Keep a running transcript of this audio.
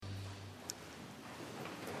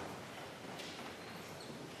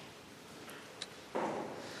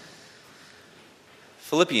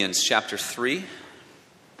Philippians chapter 3.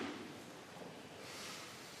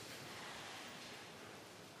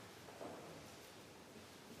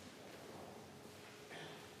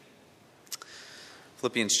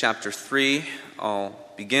 Philippians chapter 3, I'll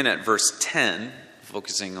begin at verse 10,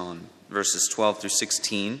 focusing on verses 12 through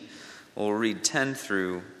 16. We'll read 10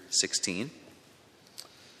 through 16.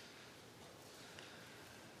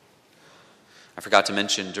 I forgot to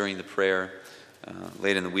mention during the prayer,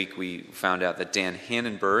 late in the week, we found out that Dan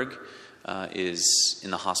Hannenberg is in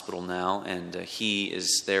the hospital now, and he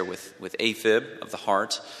is there with AFib of the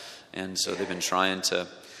heart, and so they've been trying to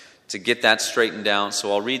get that straightened out.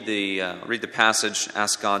 So I'll read the passage,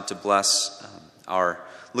 ask God to bless our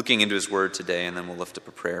looking into His Word today, and then we'll lift up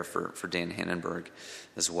a prayer for Dan Hannenberg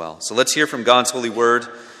as well. So let's hear from God's holy Word.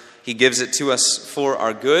 He gives it to us for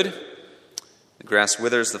our good. The grass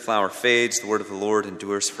withers, the flower fades, the word of the Lord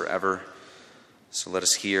endures forever. So let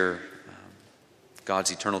us hear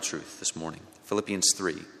God's eternal truth this morning. Philippians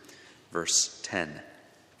 3, verse 10.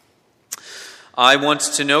 I want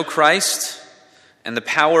to know Christ and the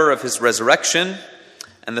power of His resurrection,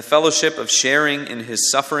 and the fellowship of sharing in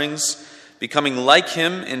His sufferings, becoming like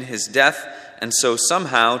Him in His death, and so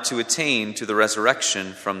somehow to attain to the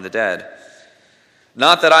resurrection from the dead.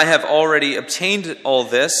 Not that I have already obtained all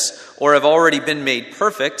this, or have already been made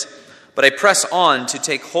perfect, but I press on to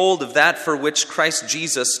take hold of that for which Christ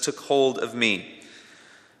Jesus took hold of me.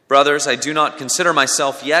 Brothers, I do not consider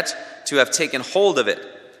myself yet to have taken hold of it,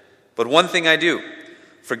 but one thing I do,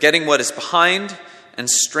 forgetting what is behind and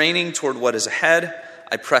straining toward what is ahead,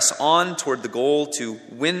 I press on toward the goal to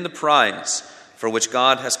win the prize for which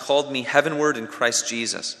God has called me heavenward in Christ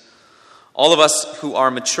Jesus. All of us who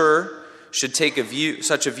are mature should take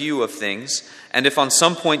such a view of things, and if on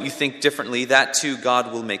some point you think differently, that too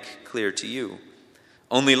God will make clear to you.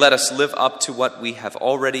 Only let us live up to what we have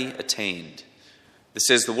already attained. This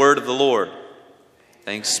is the word of the Lord.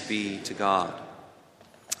 Thanks be to God.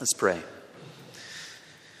 Let's pray.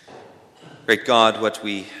 Great God, what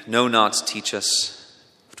we know not, teach us.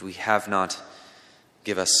 What we have not,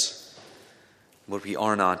 give us. What we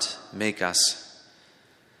are not, make us.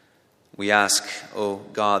 We ask, O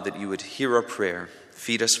God, that you would hear our prayer,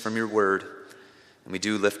 feed us from your word. And we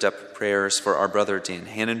do lift up prayers for our brother Dan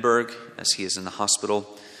Hannenberg as he is in the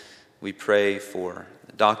hospital. We pray for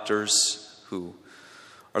the doctors who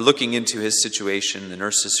are looking into his situation, the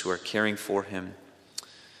nurses who are caring for him.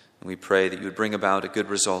 And we pray that you would bring about a good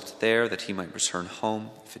result there, that he might return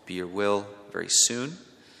home, if it be your will, very soon.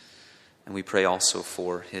 And we pray also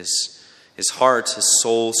for his heart, his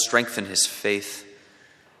soul, strengthen his faith.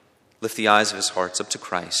 Lift the eyes of his hearts up to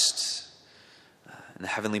Christ in the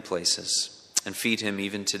heavenly places, and feed him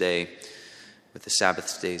even today with the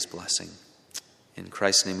Sabbath day's blessing. In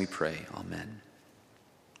Christ's name we pray. Amen.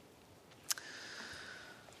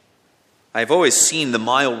 I've always seen the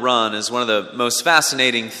mile run as one of the most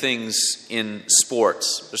fascinating things in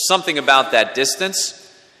sports. There's something about that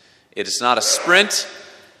distance. It is not a sprint.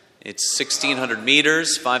 It's 1,600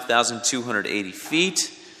 meters, 5,280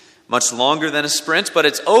 feet. Much longer than a sprint, but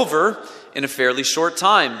it's over in a fairly short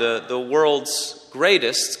time. The world's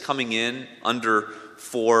greatest coming in under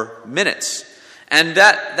 4 minutes. And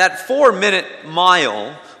that 4-minute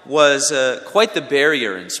mile was quite the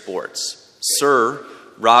barrier in sports. Sir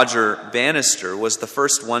Roger Bannister was the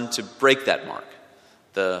first one to break that mark,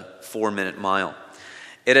 the 4-minute mile.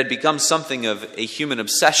 It had become something of a human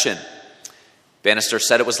obsession. Bannister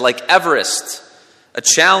said it was like Everest, a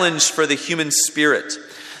challenge for the human spirit.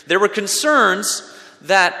 There were concerns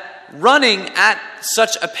that running at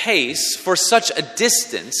such a pace for such a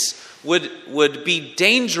distance would be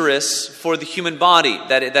dangerous for the human body,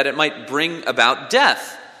 that it might bring about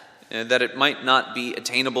death, that it might not be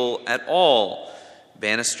attainable at all.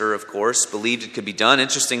 Bannister, of course, believed it could be done.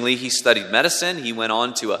 Interestingly, he studied medicine. He went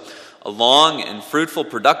on to a long and fruitful,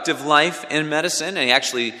 productive life in medicine, and he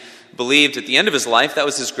actually believed at the end of his life that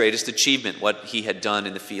was his greatest achievement, what he had done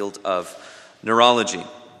in the field of neurology.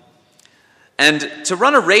 And to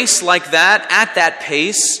run a race like that, at that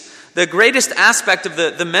pace, the greatest aspect of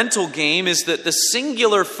the mental game is the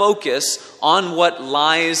singular focus on what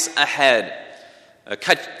lies ahead. A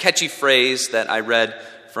catchy phrase that I read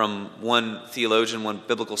from one theologian, one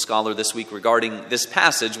biblical scholar this week regarding this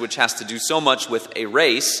passage, which has to do so much with a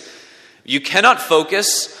race. You cannot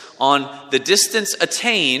focus on the distance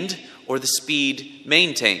attained or the speed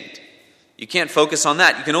maintained. You can't focus on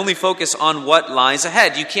that. You can only focus on what lies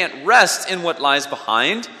ahead. You can't rest in what lies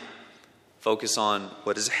behind. Focus on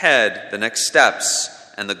what is ahead, the next steps,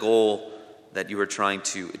 and the goal that you are trying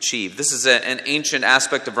to achieve. This is an ancient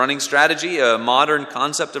aspect of running strategy, a modern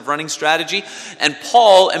concept of running strategy, and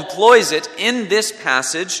Paul employs it in this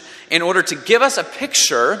passage in order to give us a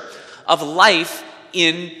picture of life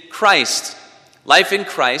in Christ. Life in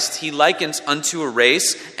Christ, he likens unto a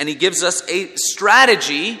race, and he gives us a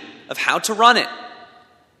strategy of how to run it.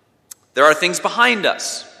 There are things behind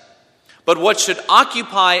us, but what should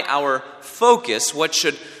occupy our focus, what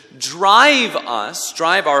should drive us,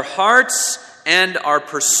 drive our hearts and our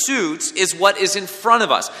pursuits, is what is in front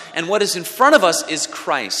of us. And what is in front of us is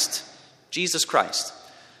Christ, Jesus Christ.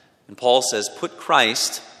 And Paul says, put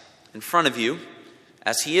Christ in front of you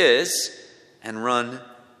as he is and run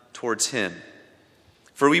towards him.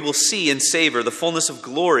 For we will see and savor the fullness of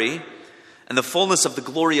glory and the fullness of the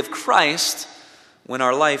glory of Christ when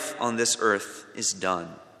our life on this earth is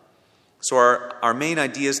done. So our main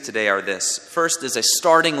ideas today are this. First is a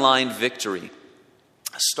starting line victory.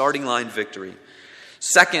 A starting line victory.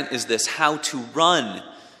 Second is this, how to run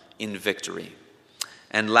in victory.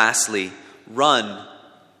 And lastly, run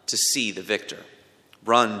to see the victor.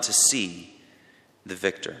 Run to see the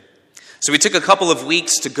victor. So we took a couple of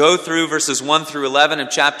weeks to go through verses 1 through 11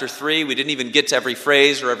 of chapter 3. We didn't even get to every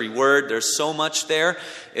phrase or every word. There's so much there.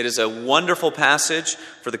 It is a wonderful passage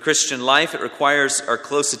for the Christian life. It requires our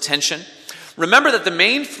close attention. Remember that the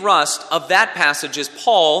main thrust of that passage is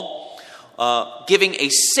Paul giving a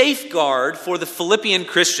safeguard for the Philippian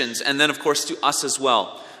Christians, and then, of course, to us as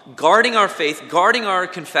well. Guarding our faith, guarding our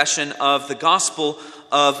confession of the gospel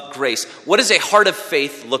of grace. What does a heart of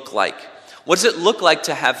faith look like? What does it look like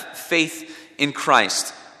to have faith in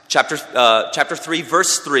Christ? Chapter 3,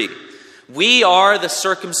 verse 3. We are the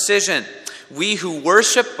circumcision, we who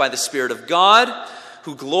worship by the Spirit of God,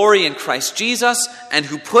 who glory in Christ Jesus, and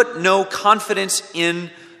who put no confidence in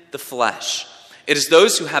the flesh. It is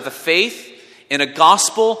those who have a faith in a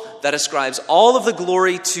gospel that ascribes all of the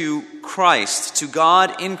glory to Christ, to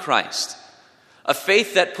God in Christ. A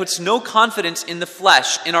faith that puts no confidence in the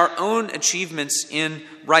flesh, in our own achievements in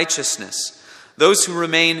righteousness. Those who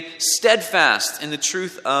remain steadfast in the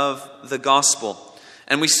truth of the gospel.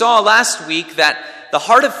 And we saw last week that the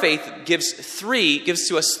heart of faith gives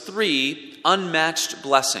to us three unmatched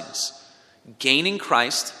blessings. Gaining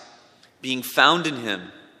Christ, being found in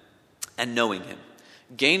him, and knowing him.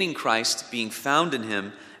 Gaining Christ, being found in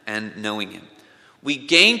him, and knowing him. We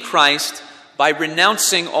gain Christ by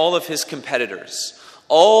renouncing all of his competitors,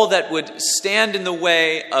 all that would stand in the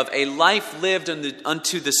way of a life lived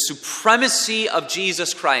unto the supremacy of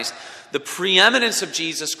Jesus Christ, the preeminence of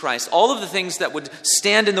Jesus Christ, all of the things that would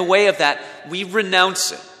stand in the way of that, we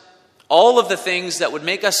renounce it. All of the things that would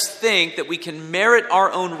make us think that we can merit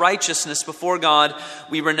our own righteousness before God,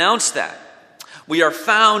 we renounce that. We are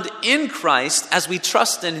found in Christ as we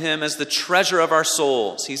trust in him as the treasure of our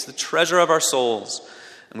souls. He's the treasure of our souls.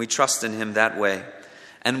 And we trust in him that way.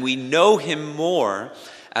 And we know him more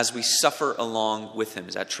as we suffer along with him.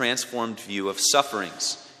 It's that transformed view of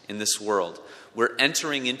sufferings in this world. We're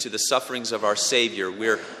entering into the sufferings of our Savior.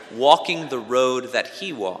 We're walking the road that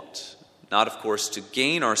he walked. Not, of course, to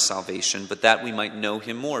gain our salvation, but that we might know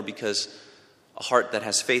him more, because a heart that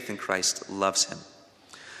has faith in Christ loves him.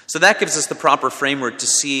 So that gives us the proper framework to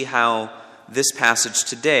see how this passage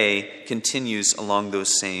today continues along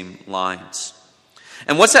those same lines.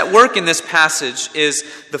 And what's at work in this passage is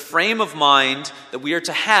the frame of mind that we are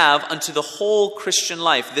to have unto the whole Christian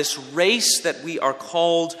life, this race that we are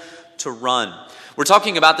called to run. We're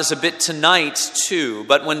talking about this a bit tonight too,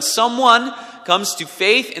 but when someone comes to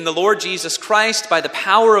faith in the Lord Jesus Christ by the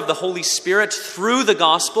power of the Holy Spirit through the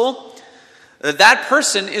gospel, that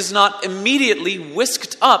person is not immediately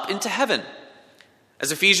whisked up into heaven.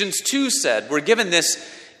 As Ephesians 2 said, we're given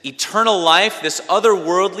this eternal life, this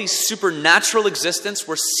otherworldly, supernatural existence.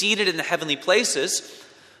 We're seated in the heavenly places,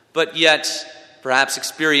 but yet, perhaps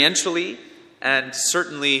experientially and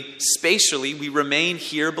certainly spatially, we remain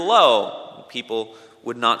here below. People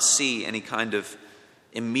would not see any kind of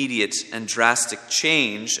immediate and drastic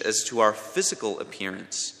change as to our physical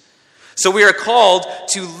appearance. So we are called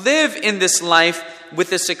to live in this life with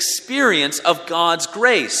this experience of God's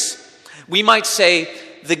grace. We might say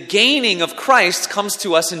the gaining of Christ comes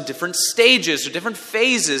to us in different stages or different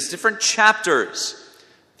phases, different chapters.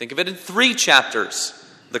 Think of it in 3 chapters,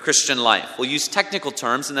 the Christian life. We'll use technical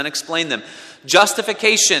terms and then explain them.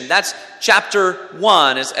 Justification, that's chapter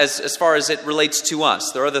 1 as far as it relates to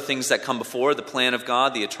us. There are other things that come before, the plan of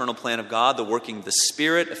God, the eternal plan of God, the working of the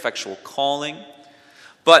Spirit, effectual calling.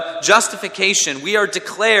 But justification, we are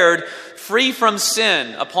declared free from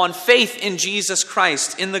sin upon faith in Jesus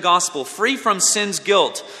Christ, in the gospel, free from sin's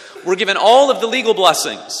guilt. We're given all of the legal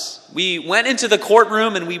blessings. We went into the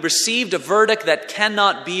courtroom and we received a verdict that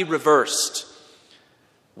cannot be reversed.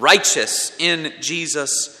 Righteous in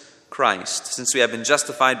Jesus Christ. Since we have been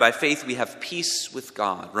justified by faith, we have peace with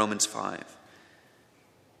God. Romans 5.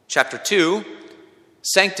 Chapter 2,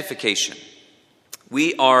 sanctification.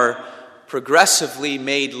 We are progressively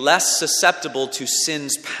made less susceptible to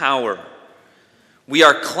sin's power. We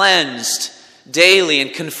are cleansed daily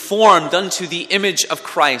and conformed unto the image of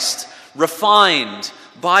Christ, refined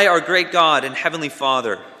by our great God and Heavenly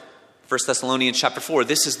Father. 1 Thessalonians chapter 4,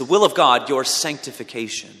 this is the will of God, your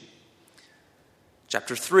sanctification.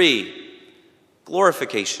 Chapter 3,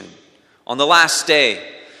 glorification. On the last day,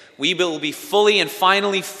 we will be fully and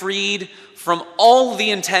finally freed from all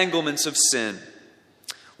the entanglements of sin.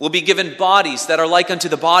 We'll be given bodies that are like unto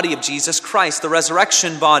the body of Jesus Christ, the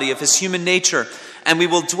resurrection body of his human nature, and we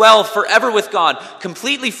will dwell forever with God,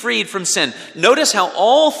 completely freed from sin. Notice how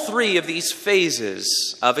all three of these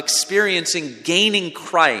phases of experiencing gaining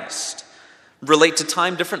Christ relate to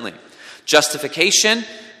time differently. Justification,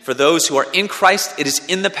 for those who are in Christ, it is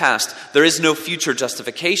in the past. There is no future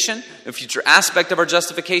justification, no future aspect of our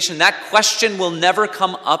justification. That question will never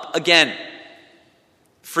come up again.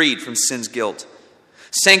 Freed from sin's guilt.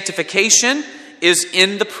 Sanctification is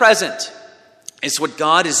in the present. It's what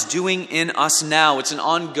God is doing in us now. It's an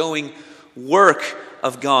ongoing work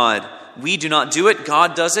of God. We do not do it,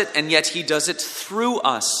 God does it, and yet he does it through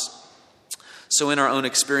us. So in our own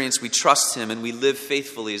experience, we trust him and we live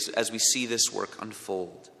faithfully as we see this work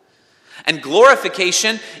unfold. And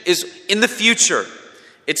glorification is in the future.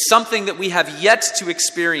 It's something that we have yet to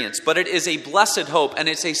experience, but it is a blessed hope, and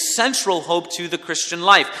it's a central hope to the Christian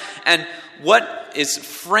life. And what is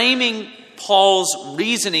framing Paul's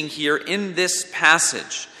reasoning here in this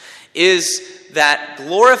passage is that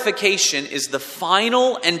glorification is the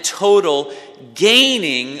final and total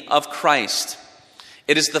gaining of Christ.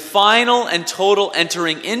 It is the final and total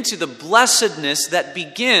entering into the blessedness that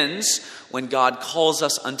begins when God calls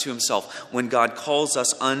us unto himself, when God calls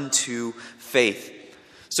us unto faith.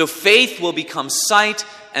 So faith will become sight,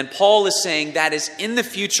 and Paul is saying that is in the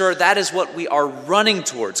future. That is what we are running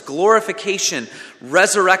towards. Glorification,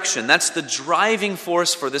 resurrection. That's the driving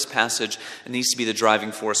force for this passage. It needs to be the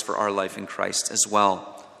driving force for our life in Christ as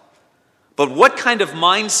well. But what kind of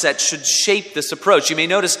mindset should shape this approach? You may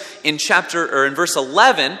notice in verse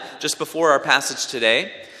 11, just before our passage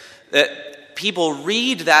today, that people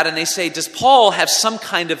read that and they say, does Paul have some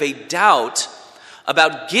kind of a doubt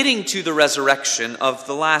about getting to the resurrection of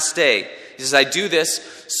the last day? He says, I do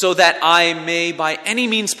this so that I may by any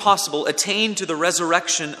means possible attain to the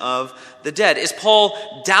resurrection of the dead. Is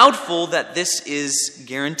Paul doubtful that this is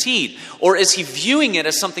guaranteed? Or is he viewing it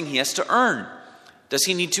as something he has to earn? Does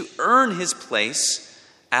he need to earn his place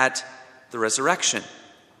at the resurrection?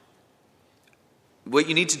 What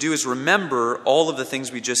you need to do is remember all of the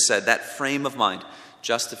things we just said, that frame of mind.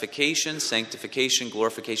 Justification, sanctification,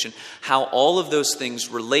 glorification, how all of those things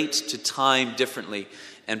relate to time differently.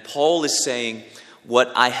 And Paul is saying,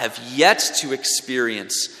 what I have yet to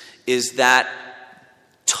experience is that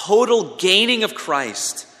total gaining of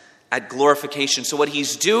Christ at glorification. So what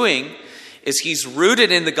he's doing is he's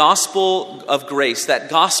rooted in the gospel of grace, that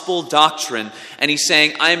gospel doctrine. And he's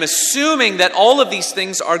saying, I'm assuming that all of these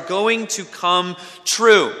things are going to come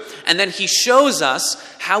true. And then he shows us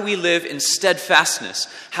how we live in steadfastness,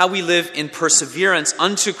 how we live in perseverance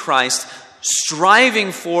unto Christ,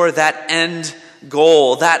 striving for that end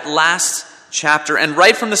goal, that last chapter. And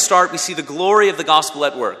right from the start, we see the glory of the gospel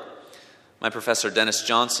at work. My professor, Dennis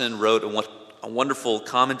Johnson, wrote a wonderful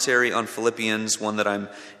commentary on Philippians, one that I'm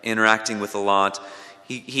interacting with a lot.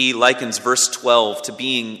 He likens verse 12 to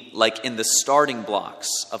being like in the starting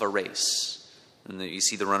blocks of a race. And you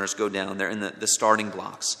see the runners go down there in the starting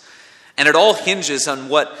blocks. And it all hinges on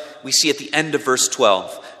what we see at the end of verse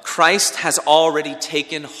 12. Christ has already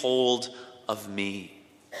taken hold of me.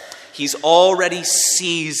 He's already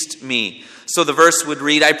seized me. So the verse would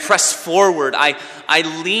read, I press forward,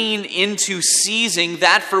 I lean into seizing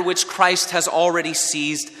that for which Christ has already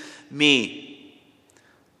seized me.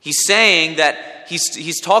 He's saying that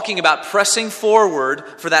he's talking about pressing forward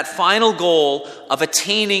for that final goal of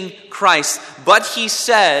attaining Christ. But he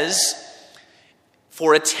says,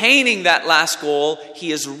 for attaining that last goal,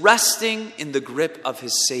 he is resting in the grip of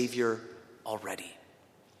his Savior already.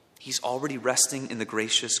 He's already resting in the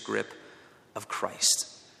gracious grip of Christ.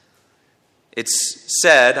 It's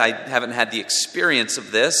said, I haven't had the experience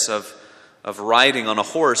of this, of riding on a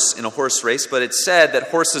horse in a horse race, but it's said that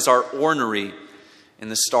horses are ornery in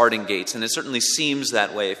the starting gates, and it certainly seems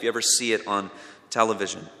that way if you ever see it on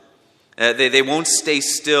television. They won't stay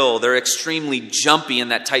still. They're extremely jumpy in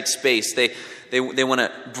that tight space. They want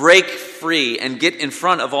to break free and get in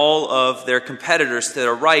front of all of their competitors to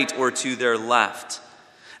their right or to their left.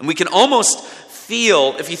 And we can almost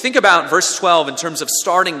feel, if you think about verse 12 in terms of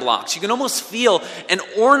starting blocks, you can almost feel an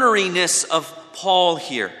orneriness of Paul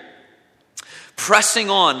here. Pressing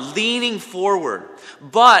on, leaning forward.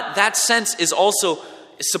 But that sense is also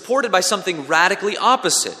supported by something radically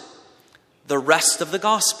opposite. The rest of the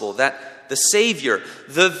gospel, that the Savior,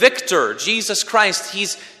 the victor, Jesus Christ,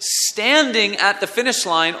 he's standing at the finish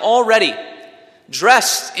line already,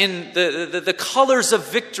 dressed in the colors of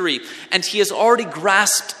victory, and he has already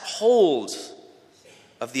grasped hold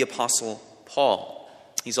of the Apostle Paul.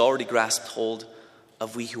 He's already grasped hold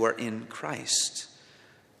of we who are in Christ.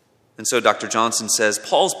 And so Dr. Johnson says,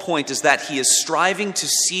 Paul's point is that he is striving to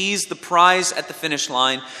seize the prize at the finish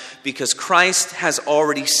line because Christ has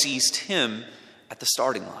already seized him at the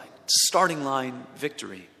starting line. It's a starting line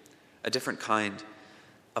victory, a different kind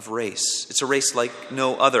of race. It's a race like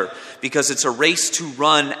no other because it's a race to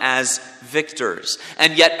run as victors,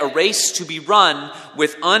 and yet a race to be run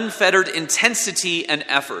with unfettered intensity and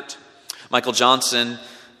effort. Michael Johnson,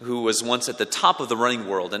 who was once at the top of the running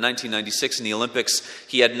world in 1996 in the Olympics,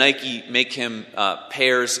 he had Nike make him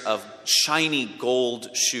pairs of shiny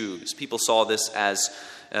gold shoes. People saw this as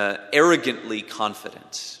arrogantly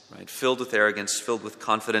confident, right? Filled with arrogance, filled with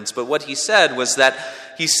confidence. But what he said was that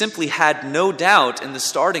he simply had no doubt in the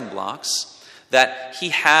starting blocks that he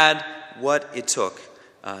had what it took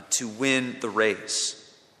to win the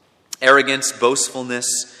race. Arrogance,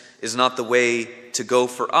 boastfulness is not the way to go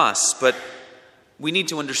for us, but we need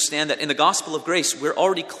to understand that in the gospel of grace, we're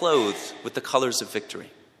already clothed with the colors of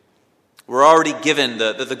victory. We're already given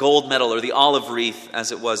the gold medal or the olive wreath,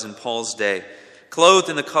 as it was in Paul's day, clothed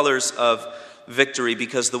in the colors of victory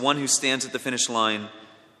because the one who stands at the finish line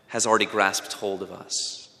has already grasped hold of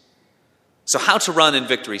us. So how to run in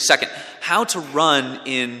victory? Second, how to run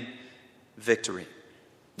in victory.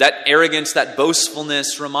 That arrogance, that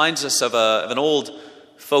boastfulness reminds us of an old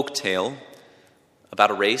folk tale about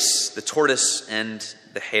a race, the tortoise and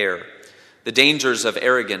the hare, the dangers of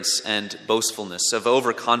arrogance and boastfulness, of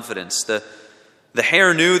overconfidence. The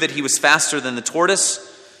hare knew that he was faster than the tortoise.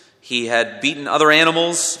 He had beaten other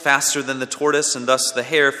animals faster than the tortoise, and thus the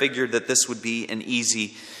hare figured that this would be an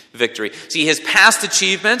easy victory. See, his past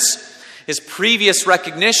achievements, his previous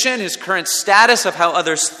recognition, his current status of how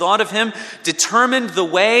others thought of him determined the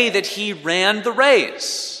way that he ran the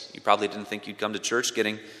race. You probably didn't think you'd come to church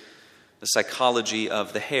getting the psychology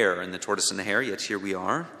of the hare and the tortoise and the hare, yet here we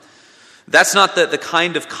are. That's not the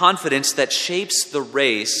kind of confidence that shapes the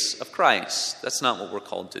race of Christ. That's not what we're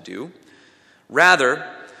called to do. Rather,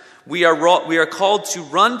 we are called to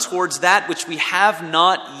run towards that which we have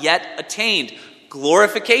not yet attained,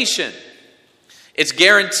 glorification. It's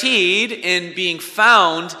guaranteed in being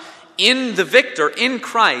found in the victor, in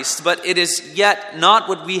Christ, but it is yet not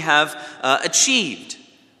what we have achieved.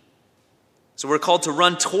 So we're called to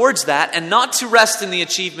run towards that and not to rest in the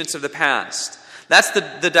achievements of the past. That's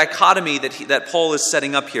the dichotomy that Paul is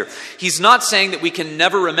setting up here. He's not saying that we can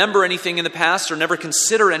never remember anything in the past or never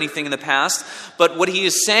consider anything in the past, but what he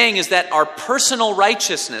is saying is that our personal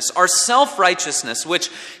righteousness, our self-righteousness,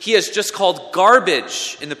 which he has just called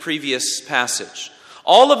garbage in the previous passage,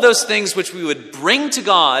 all of those things which we would bring to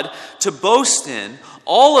God to boast in,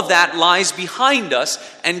 all of that lies behind us,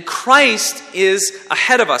 and Christ is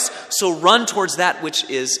ahead of us. So run towards that which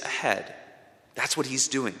is ahead. That's what he's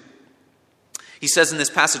doing. He says in this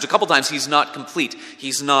passage a couple times, he's not complete.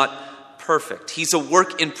 He's not perfect. He's a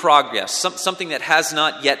work in progress, something that has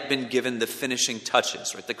not yet been given the finishing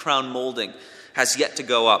touches. Right? The crown molding has yet to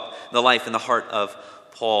go up in the life and the heart of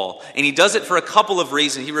Paul. And he does it for a couple of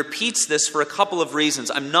reasons. He repeats this for a couple of reasons.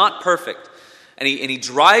 I'm not perfect. And he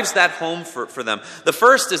drives that home for them. The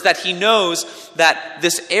first is that he knows that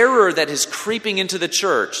this error that is creeping into the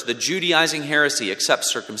church, the Judaizing heresy, accept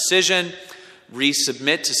circumcision,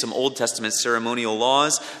 resubmit to some Old Testament ceremonial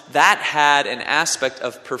laws, that had an aspect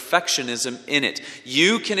of perfectionism in it.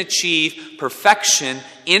 You can achieve perfection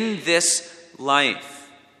in this life.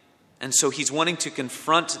 And so he's wanting to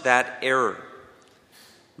confront that error.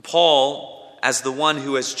 Paul, as the one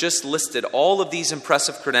who has just listed all of these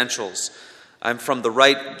impressive credentials, I'm from the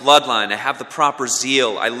right bloodline, I have the proper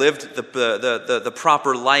zeal, I lived the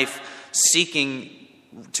proper life seeking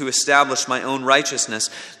to establish my own righteousness.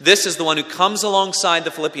 This is the one who comes alongside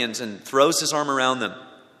the Philippians and throws his arm around them.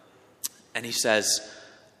 And he says,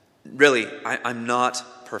 really, I'm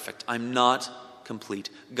not perfect. I'm not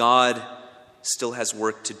complete. God still has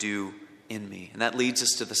work to do in me. And that leads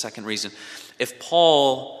us to the second reason. If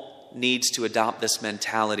Paul needs to adopt this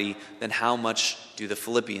mentality, then how much do the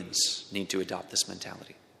Philippians need to adopt this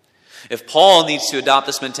mentality? If Paul needs to adopt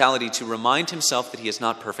this mentality to remind himself that he is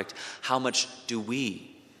not perfect, how much do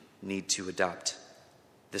we need to adopt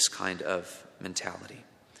this kind of mentality?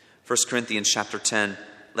 1 Corinthians chapter 10,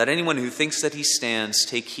 let anyone who thinks that he stands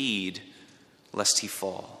take heed lest he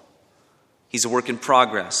fall. He's a work in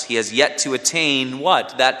progress. He has yet to attain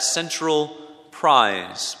what? That central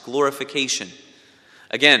prize, glorification.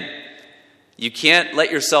 Again, you can't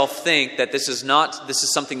let yourself think that this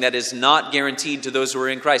is something that is not guaranteed to those who are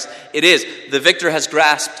in Christ. It is. The victor has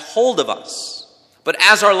grasped hold of us. But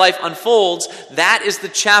as our life unfolds, that is the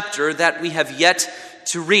chapter that we have yet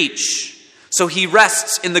to reach. So he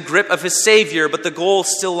rests in the grip of his Savior, but the goal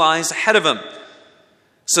still lies ahead of him.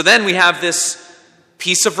 So then we have this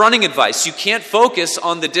piece of running advice. You can't focus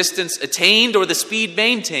on the distance attained or the speed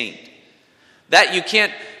maintained. That you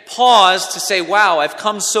can't pause to say, wow, I've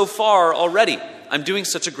come so far already. I'm doing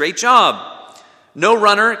such a great job. No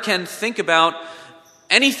runner can think about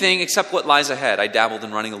anything except what lies ahead. I dabbled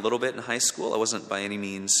in running a little bit in high school. I wasn't by any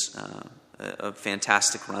means a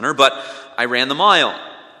fantastic runner, but I ran the mile.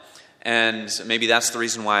 And maybe that's the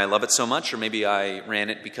reason why I love it so much, or maybe I ran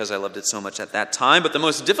it because I loved it so much at that time. But the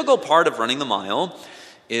most difficult part of running the mile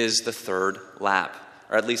is the third lap.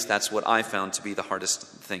 Or at least that's what I found to be the hardest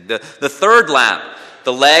thing. The third lap,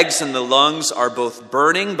 the legs and the lungs are both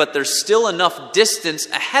burning, but there's still enough distance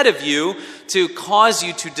ahead of you to cause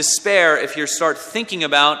you to despair if you start thinking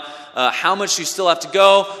about how much you still have to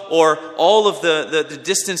go, or all of the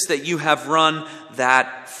distance that you have run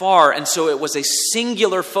that far. And so it was a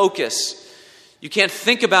singular focus. You can't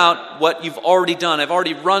think about what you've already done. I've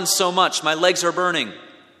already run so much. My legs are burning.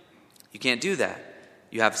 You can't do that.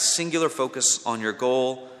 You have singular focus on your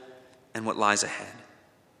goal and what lies ahead.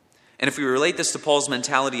 And if we relate this to Paul's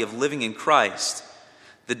mentality of living in Christ,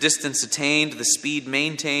 the distance attained, the speed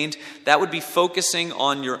maintained, that would be focusing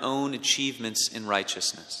on your own achievements in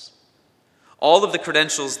righteousness. All of the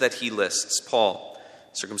credentials that he lists, Paul,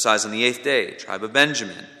 circumcised on the 8th day, tribe of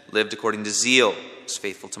Benjamin, lived according to zeal, was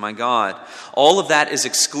faithful to my God. All of that is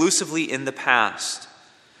exclusively in the past.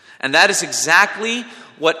 And that is exactly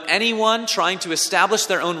what anyone trying to establish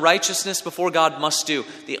their own righteousness before God must do.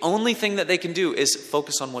 The only thing that they can do is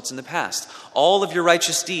focus on what's in the past. All of your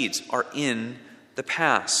righteous deeds are in the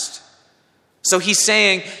past. So he's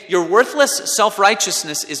saying your worthless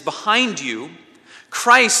self-righteousness is behind you.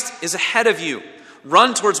 Christ is ahead of you.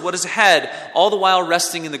 Run towards what is ahead, all the while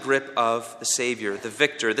resting in the grip of the Savior, the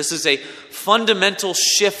victor. This is a fundamental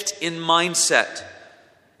shift in mindset.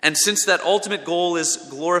 And since that ultimate goal is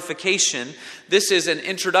glorification, this is an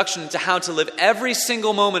introduction to how to live every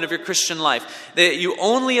single moment of your Christian life. That you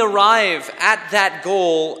only arrive at that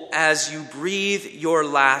goal as you breathe your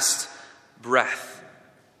last breath.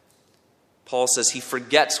 Paul says he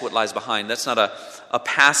forgets what lies behind. That's not a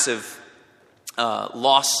passive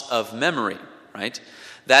loss of memory. Right?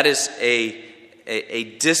 That is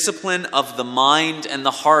a discipline of the mind and the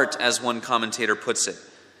heart, as one commentator puts it.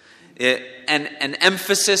 An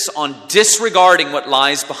emphasis on disregarding what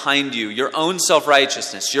lies behind you, your own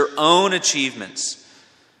self-righteousness, your own achievements.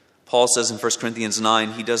 Paul says in 1 Corinthians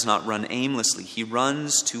 9, he does not run aimlessly. He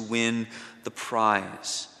runs to win the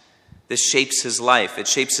prize. This shapes his life. It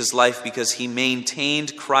shapes his life because he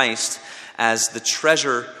maintained Christ as the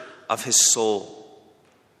treasure of his soul.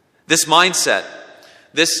 This mindset,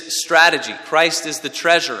 this strategy, Christ is the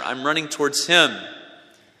treasure, I'm running towards him.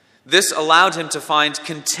 This allowed him to find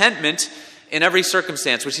contentment in every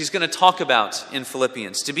circumstance, which he's going to talk about in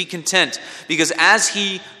Philippians. To be content, because as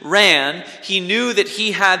he ran, he knew that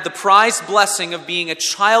he had the prized blessing of being a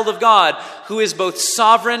child of God who is both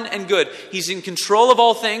sovereign and good. He's in control of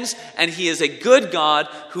all things, and he is a good God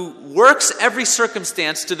who works every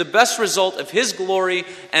circumstance to the best result of his glory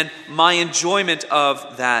and my enjoyment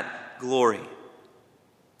of that glory.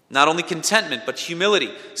 Not only contentment, but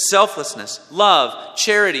humility, selflessness, love,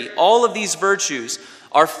 charity, all of these virtues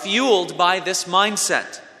are fueled by this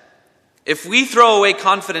mindset. If we throw away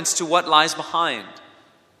confidence to what lies behind,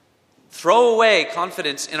 throw away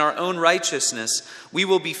confidence in our own righteousness, we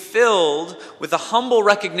will be filled with a humble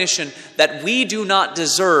recognition that we do not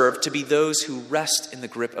deserve to be those who rest in the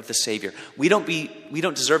grip of the Savior. We don't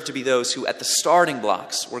deserve to be those who at the starting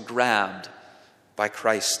blocks were grabbed by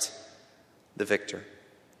Christ, the victor.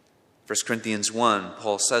 1 Corinthians 1,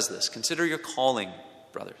 Paul says this, consider your calling,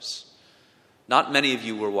 brothers. Not many of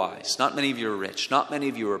you were wise. Not many of you were rich. Not many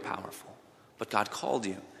of you were powerful. But God called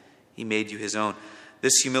you. He made you his own.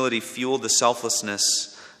 This humility fueled the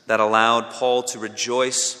selflessness that allowed Paul to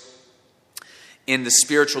rejoice in the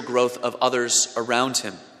spiritual growth of others around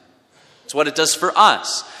him. It's what it does for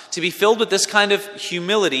us. To be filled with this kind of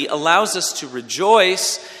humility allows us to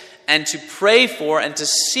rejoice and to pray for and to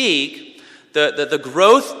seek the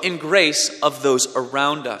growth in grace of those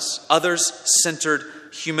around us, others-centered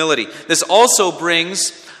humility. This also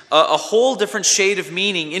brings a whole different shade of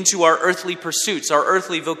meaning into our earthly pursuits, our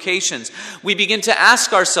earthly vocations. We begin to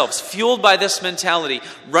ask ourselves, fueled by this mentality,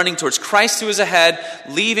 running towards Christ who is ahead,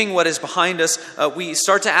 leaving what is behind us, we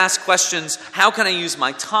start to ask questions: how can I use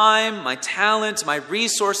my time, my talent, my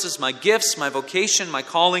resources, my gifts, my vocation, my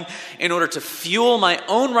calling, in order to fuel my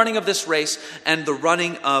own running of this race and the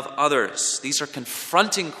running of others? These are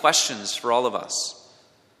confronting questions for all of us.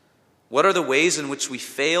 What are the ways in which we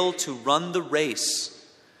fail to run the race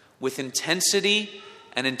with intensity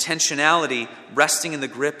and intentionality, resting in the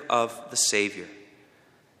grip of the Savior?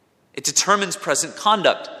 It determines present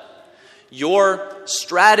conduct. Your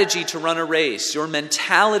strategy to run a race, your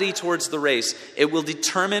mentality towards the race, it will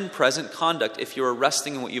determine present conduct. If you're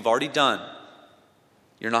resting in what you've already done,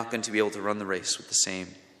 you're not going to be able to run the race with the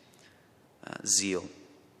same zeal.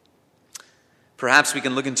 Perhaps we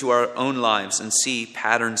can look into our own lives and see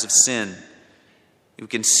patterns of sin. We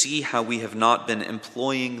can see how we have not been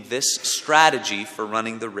employing this strategy for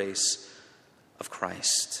running the race of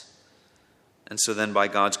Christ. And so then, by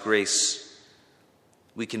God's grace,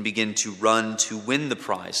 we can begin to run to win the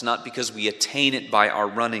prize, not because we attain it by our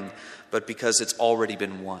running, but because it's already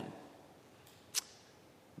been won.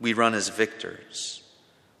 We run as victors,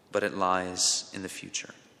 but it lies in the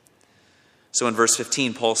future. So in verse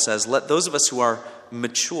 15, Paul says, "Let those of us who are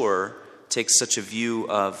mature take such a view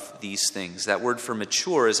of these things." That word for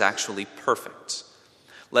mature is actually perfect.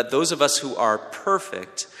 Let those of us who are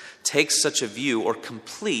perfect take such a view, or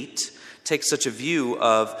complete, take such a view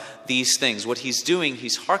of these things. What he's doing,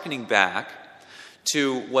 he's hearkening back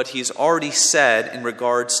to what he's already said in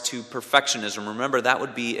regards to perfectionism. Remember, that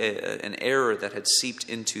would be an error that had seeped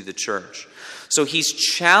into the church. So he's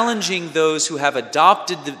challenging those who have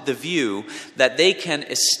adopted the view that they can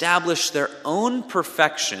establish their own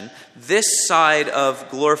perfection this side of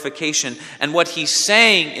glorification. And what he's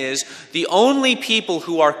saying is the only people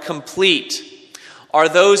who are complete are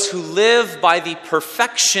those who live by the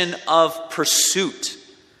perfection of pursuit.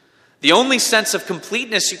 The only sense of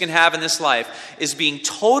completeness you can have in this life is being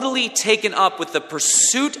totally taken up with the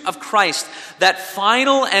pursuit of Christ, that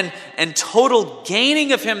final and total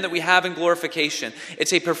gaining of Him that we have in glorification.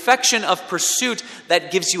 It's a perfection of pursuit that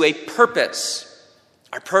gives you a purpose.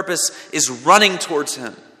 Our purpose is running towards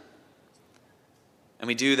Him. And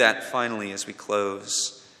we do that finally as we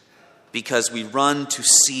close, because we run to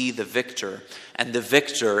see the victor, and the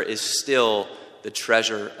victor is still the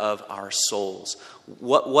treasure of our souls.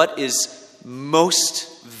 What is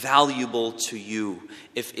most valuable to you?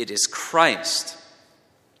 If it is Christ,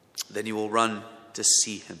 then you will run to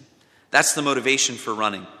see Him. That's the motivation for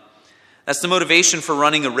running. That's the motivation for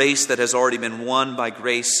running a race that has already been won by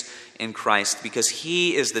grace in Christ, because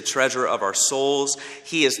He is the treasure of our souls.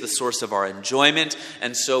 He is the source of our enjoyment.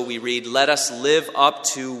 And so we read, "Let us live up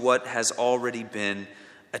to what has already been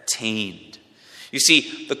attained." You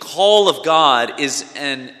see, the call of God is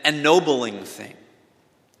an ennobling thing.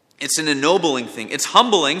 It's an ennobling thing. It's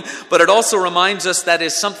humbling, but it also reminds us that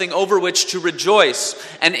is something over which to rejoice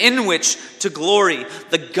and in which to glory.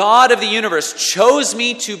 The God of the universe chose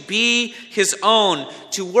me to be His own,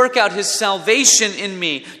 to work out His salvation in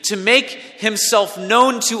me, to make Himself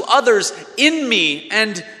known to others in me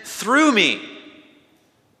and through me.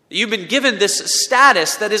 You've been given this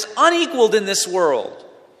status that is unequaled in this world.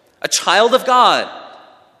 A child of God,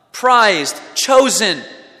 prized, chosen,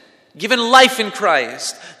 given life in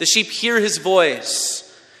Christ. The sheep hear His voice.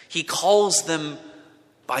 He calls them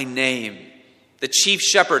by name. The chief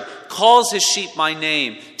shepherd calls his sheep by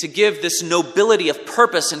name to give this nobility of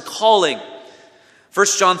purpose and calling.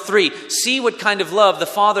 1 John 3, "See what kind of love the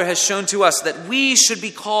Father has shown to us, that we should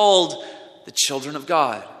be called the children of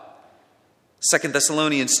God." 2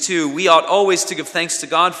 Thessalonians 2, "We ought always to give thanks to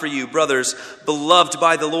God for you, brothers, beloved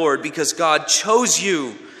by the Lord, because God chose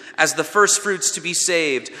you as the first fruits to be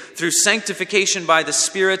saved through sanctification by the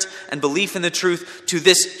Spirit and belief in the truth. To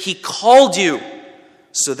this He called you,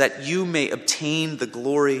 so that you may obtain the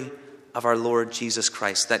glory of our Lord Jesus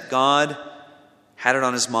Christ." That God had it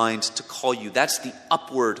on His mind to call you. That's the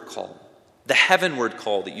upward call, the heavenward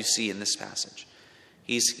call that you see in this passage.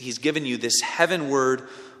 He's given you this heavenward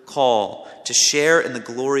call to share in the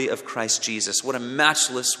glory of Christ Jesus. What a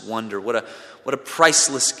matchless wonder. What a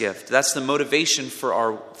priceless gift. That's the motivation for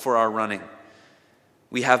our running.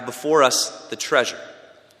 We have before us the treasure,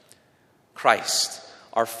 Christ.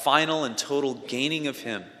 Our final and total gaining of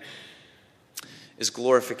Him is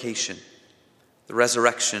glorification, the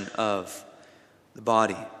resurrection of the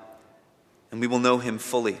body. And we will know Him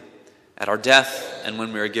fully at our death and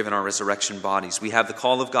when we are given our resurrection bodies. We have the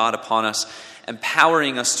call of God upon us,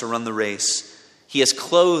 empowering us to run the race. He has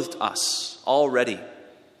clothed us already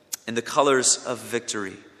in the colors of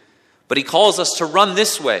victory. But he calls us to run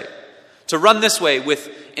this way with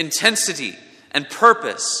intensity and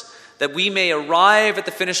purpose, that we may arrive at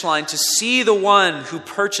the finish line to see the one who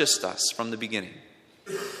purchased us from the beginning.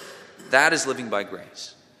 That is living by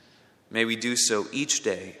grace. May we do so each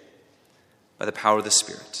day by the power of the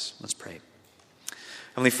Spirit. Let's pray.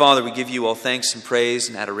 Heavenly Father, we give you all thanks and praise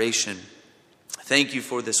and adoration. Thank you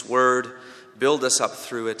for this word. Build us up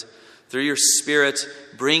through it. Through your Spirit,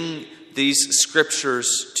 bring these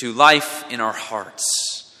scriptures to life in our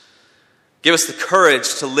hearts. Give us the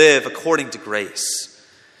courage to live according to grace.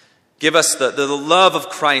 Give us the love of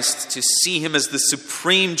Christ to see him as the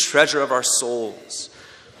supreme treasure of our souls.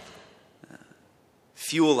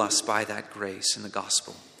 Fuel us by that grace in the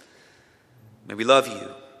gospel. May we love you.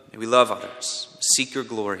 May we love others. Seek your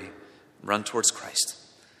glory. Run towards Christ.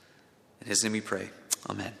 In his name we pray.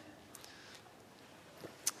 Amen.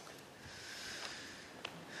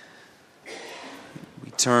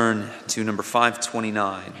 We turn to number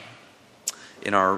 529 in our